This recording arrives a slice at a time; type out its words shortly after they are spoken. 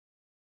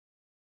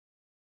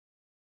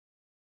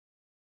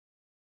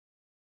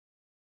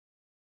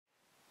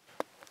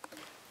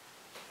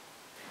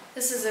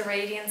This is a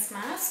Radiance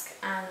mask,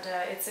 and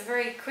it's a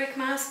very quick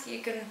mask.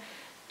 You can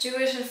do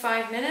it in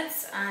 5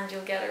 minutes and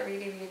you'll get a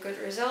really good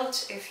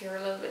result if you're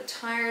a little bit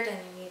tired and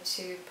you need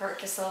to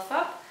perk yourself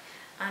up.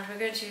 And we're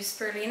going to use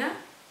Spirulina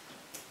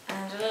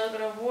and a little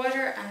bit of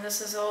water, and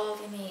this is all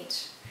we need.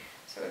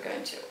 So we're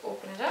going to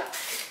open it up,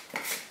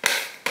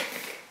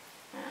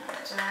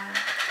 and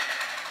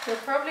we'll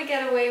probably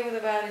get away with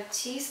about a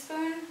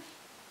teaspoon,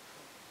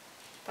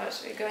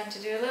 but we're going to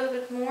do a little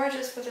bit more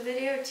just for the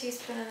video, a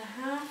teaspoon and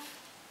a half.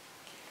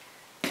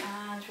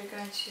 And we're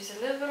going to use a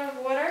little bit of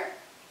water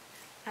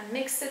and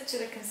mix it to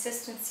the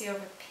consistency of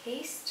a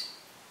paste.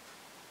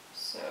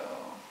 So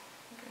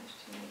I'm going to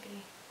do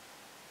maybe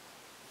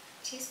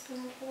a teaspoon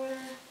of water,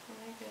 or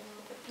maybe a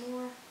little bit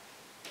more.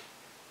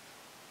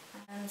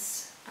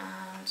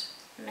 And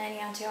many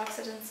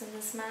antioxidants in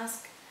this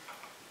mask.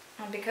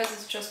 And because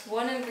it's just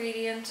one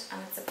ingredient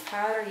and it's a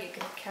powder, you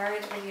can carry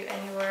it with you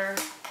anywhere.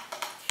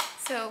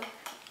 So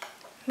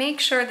make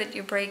sure that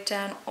you break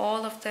down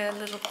all of the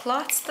little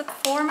clots that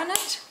form in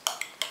it.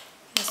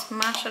 Just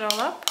mash it all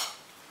up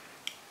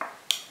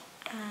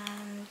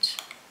and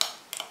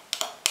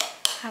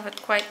have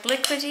it quite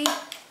liquidy,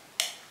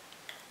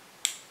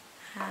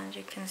 and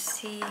you can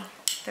see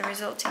the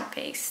resulting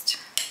paste.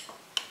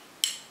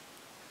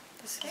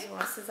 This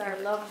is our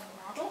lovely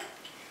model,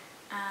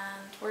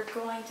 and we're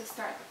going to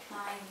start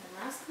applying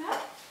the mask now.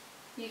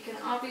 You can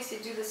obviously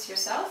do this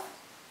yourself,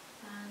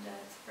 and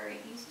it's very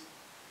easy.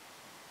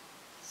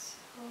 So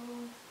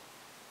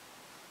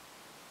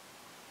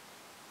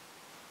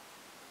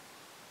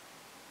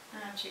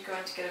and you're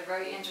going to get a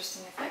very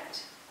interesting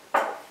effect.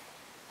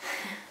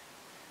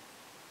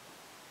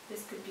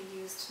 This could be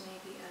used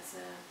maybe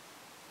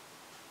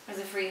as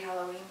a free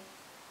Halloween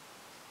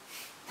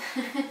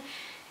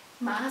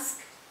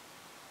mask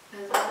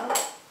as well.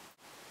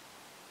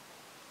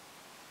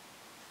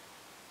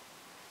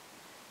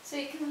 So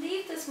you can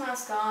leave this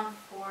mask on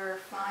for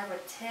 5 or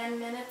 10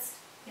 minutes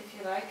if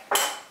you like.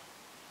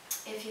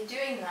 If you're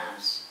doing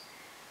that,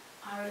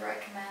 I would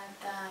recommend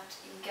that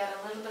you get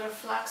a little bit of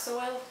flax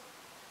oil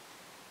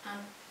and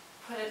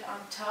put it on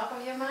top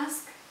of your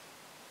mask.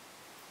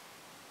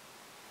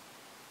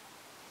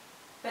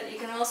 But you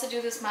can also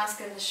do this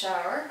mask in the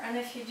shower, and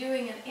if you're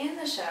doing it in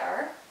the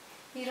shower,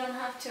 you don't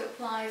have to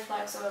apply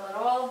flax oil at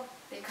all,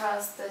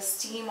 because the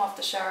steam of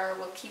the shower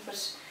will keep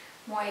it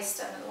moist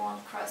and it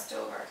won't crust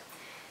over.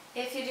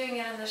 If you're doing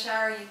it in the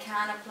shower, you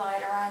can apply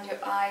it around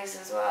your eyes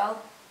as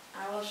well.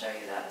 I will show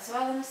you that as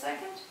well in a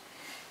second.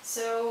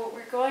 So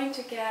we're going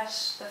to get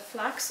the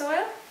flax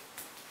oil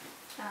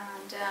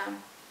and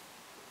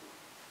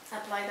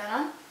apply that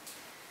on.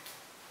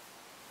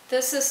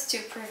 This is to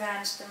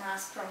prevent the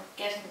mask from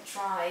getting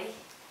dry.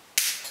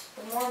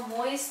 The more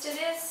moist it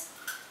is,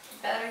 the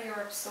better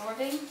you're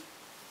absorbing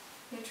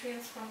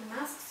nutrients from the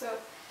mask. So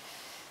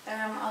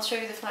I'll show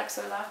you the flax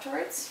oil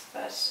afterwards,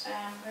 but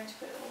I'm going to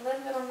put a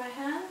little bit on my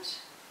hand.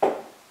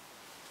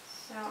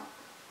 So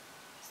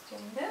just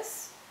doing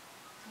this,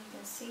 you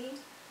can see it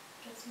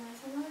gets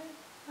nice and light.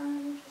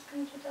 I'm just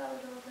going to dab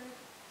it over.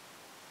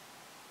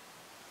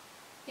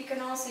 You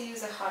can also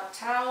use a hot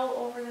towel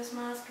over this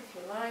mask if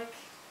you like.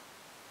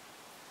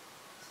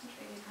 Doesn't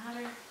really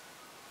matter.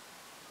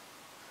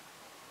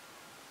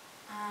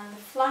 And the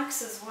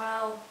flax as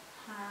well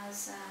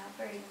has a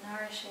very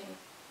nourishing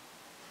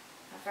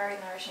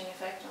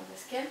effect on the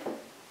skin.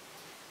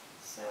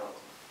 So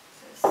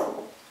this is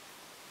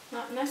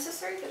not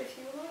necessary, but if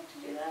you would like to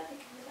do that, you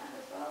can do that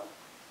as well.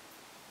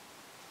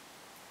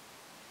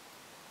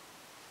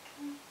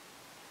 Okay.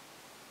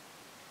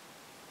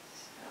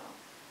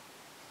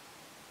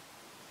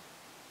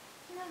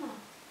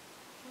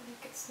 I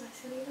think it's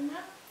nice and even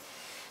now.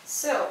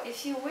 So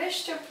if you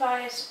wish to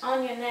apply it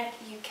on your neck,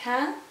 you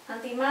can,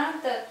 and the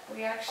amount that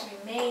we actually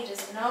made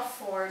is enough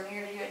for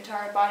nearly your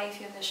entire body. If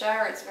you're in the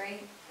shower, it's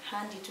very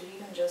handy to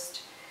even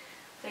just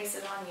place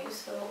it on you.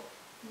 So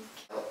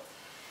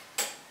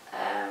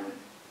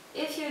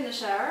if you're in the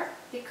shower,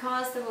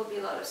 because there will be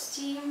a lot of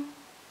steam,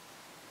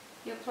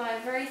 you apply a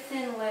very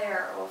thin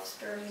layer of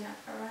Spirulina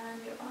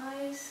around your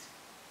eyes.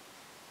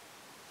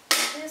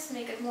 Like this,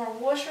 make it more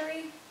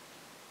watery.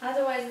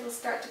 Otherwise it will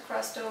start to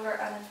crust over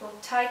and it will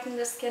tighten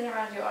the skin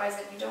around your eyes,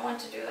 and you don't want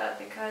to do that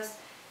because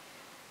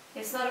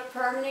it's not a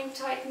permanent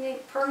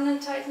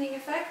tightening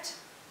effect.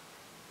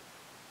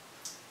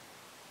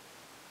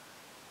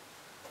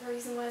 The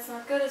reason why it's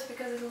not good is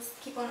because it will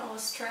keep on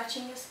always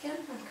stretching your skin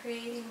and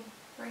creating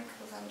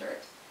wrinkles under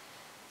it.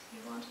 So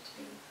you want it to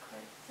be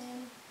quite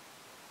thin.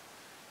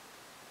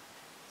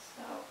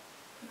 So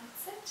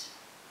that's it.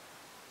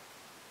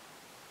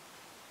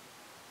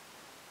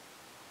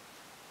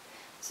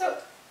 So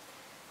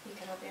you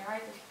can open your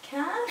eyes if you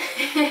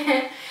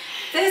can.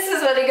 This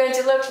is what it's going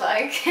to look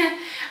like,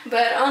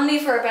 but only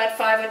for about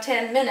 5 or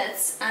 10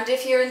 minutes. And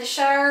if you're in the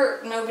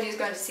shower, nobody's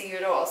going to see you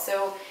at all.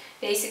 So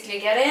basically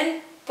get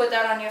in, put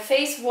that on your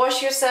face,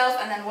 wash yourself,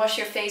 and then wash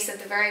your face at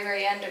the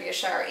very end of your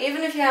shower.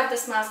 Even if you have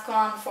this mask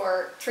on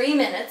for 3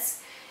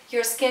 minutes,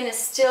 your skin is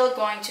still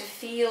going to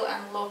feel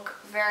and look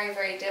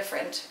very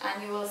different,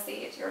 and you will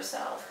see it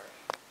yourself.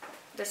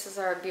 this is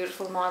our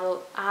beautiful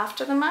model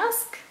after the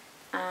mask.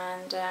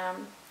 And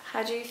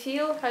how do you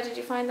feel? How did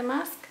you find the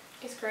mask?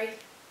 It's great.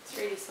 It's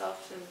really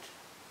soft and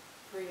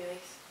really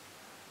nice.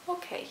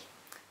 Okay,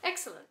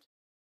 excellent.